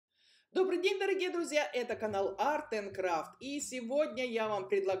Добрый день, дорогие друзья! Это канал Art and Craft. И сегодня я вам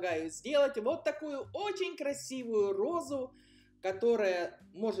предлагаю сделать вот такую очень красивую розу, которая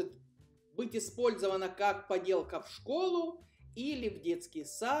может быть использована как поделка в школу или в детский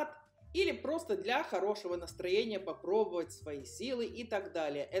сад, или просто для хорошего настроения попробовать свои силы и так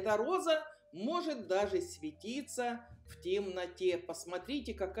далее. Эта роза может даже светиться в темноте.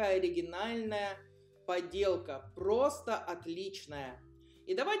 Посмотрите, какая оригинальная поделка, просто отличная.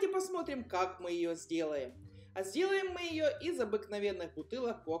 И давайте посмотрим, как мы ее сделаем. А сделаем мы ее из обыкновенных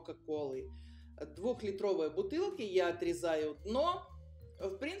бутылок Кока-Колы. 2-литровые бутылки, я отрезаю дно.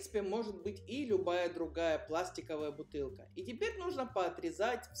 В принципе, может быть и любая другая пластиковая бутылка. И теперь нужно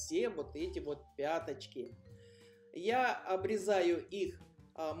поотрезать все вот эти вот пяточки. Я обрезаю их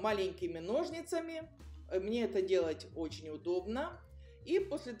маленькими ножницами. Мне это делать очень удобно. И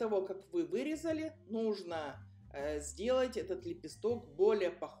после того, как вы вырезали, нужно сделать этот лепесток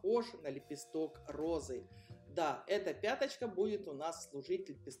более похож на лепесток розы. Да, эта пяточка будет у нас служить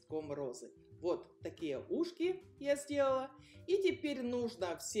лепестком розы. Вот такие ушки я сделала. И теперь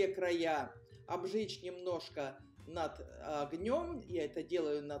нужно все края обжечь немножко над огнем. Я это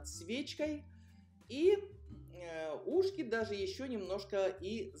делаю над свечкой. И ушки даже еще немножко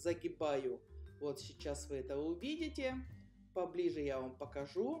и загибаю. Вот сейчас вы это увидите. Поближе я вам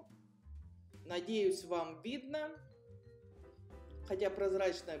покажу. Надеюсь, вам видно, хотя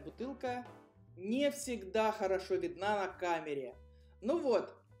прозрачная бутылка не всегда хорошо видна на камере. Ну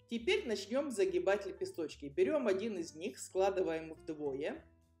вот, теперь начнем загибать лепесточки. Берем один из них, складываем вдвое.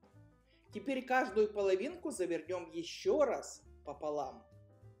 Теперь каждую половинку завернем еще раз пополам.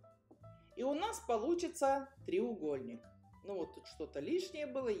 И у нас получится треугольник. Ну вот тут что-то лишнее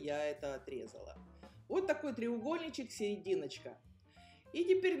было, я это отрезала. Вот такой треугольничек, серединочка. И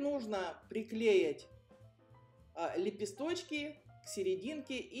теперь нужно приклеить лепесточки к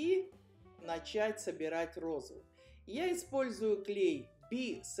серединке и начать собирать розу. Я использую клей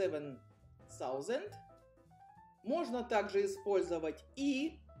B7000. Можно также использовать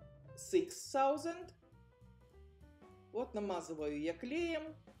и E6000. Вот намазываю я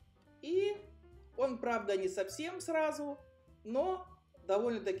клеем. И он, правда, не совсем сразу, но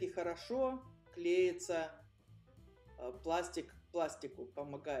довольно-таки хорошо клеится пластик. Пластику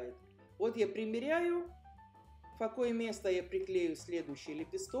помогает. Вот я примеряю, в какое место я приклею следующий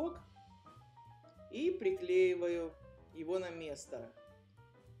лепесток и приклеиваю его на место.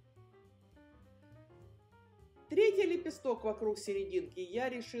 Третий лепесток вокруг серединки я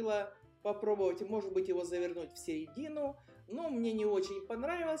решила попробовать, может быть, его завернуть в середину, но мне не очень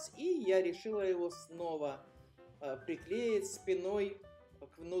понравилось, и я решила его снова приклеить спиной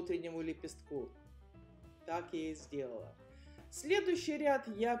к внутреннему лепестку. Так я и сделала. Следующий ряд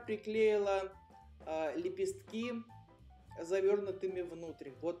я приклеила лепестки завернутыми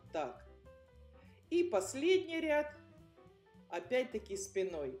внутрь, вот так. И последний ряд опять-таки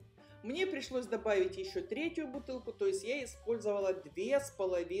спиной. Мне пришлось добавить еще третью бутылку, то есть я использовала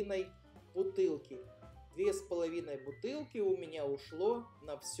 2,5 бутылки. 2,5 бутылки у меня ушло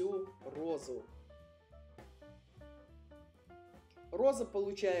на всю розу. Роза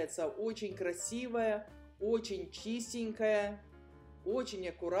получается очень красивая, очень чистенькая, очень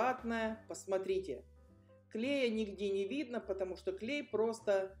аккуратная. Посмотрите, клея нигде не видно, потому что клей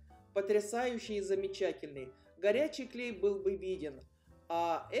просто потрясающий и замечательный. Горячий клей был бы виден,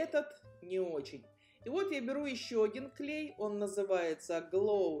 а этот не очень. И вот я беру еще один клей, он называется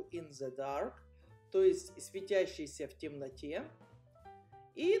Glow in the Dark, то есть светящийся в темноте.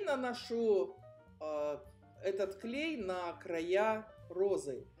 И наношу этот клей на края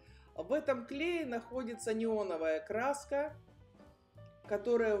розы. В этом клее находится неоновая краска,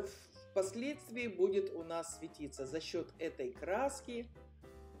 которая впоследствии будет у нас светиться. За счет этой краски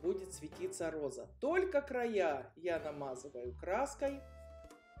будет светиться роза. Только края я намазываю краской,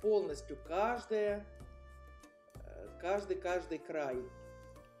 полностью каждый край.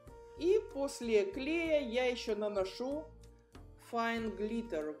 И после клея я еще наношу Fine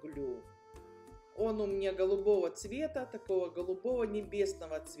Glitter Glue. Он у меня голубого цвета, такого голубого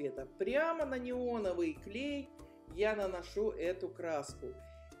небесного цвета. Прямо на неоновый клей я наношу эту краску.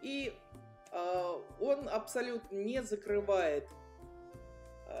 И он абсолютно не закрывает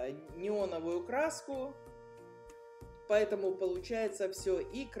неоновую краску. Поэтому получается все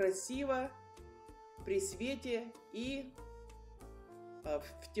и красиво при свете, и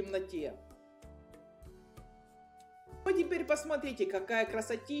в темноте. Ну, теперь посмотрите, какая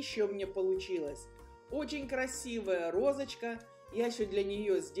красотища у меня получилась. Очень красивая розочка. Я еще для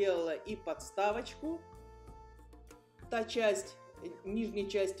нее сделала и подставочку. Та часть нижней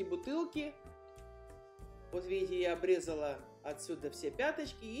части бутылки Вот видите, я обрезала отсюда все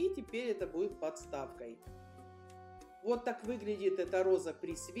пяточки, и теперь это будет подставкой. Вот так выглядит эта роза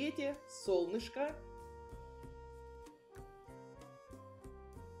при свете, солнышко.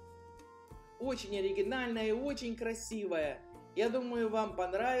 Очень оригинальная и очень красивая. Я думаю, вам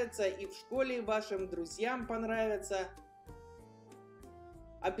понравится, и в школе вашим друзьям понравится.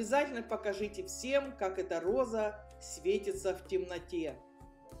 Обязательно покажите всем, как эта роза светится в темноте.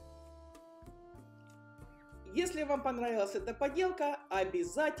 Если вам понравилась эта поделка,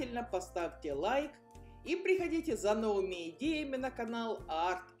 обязательно поставьте лайк и приходите за новыми идеями на канал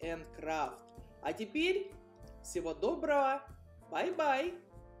Art and Craft. А теперь всего доброго, бай-бай!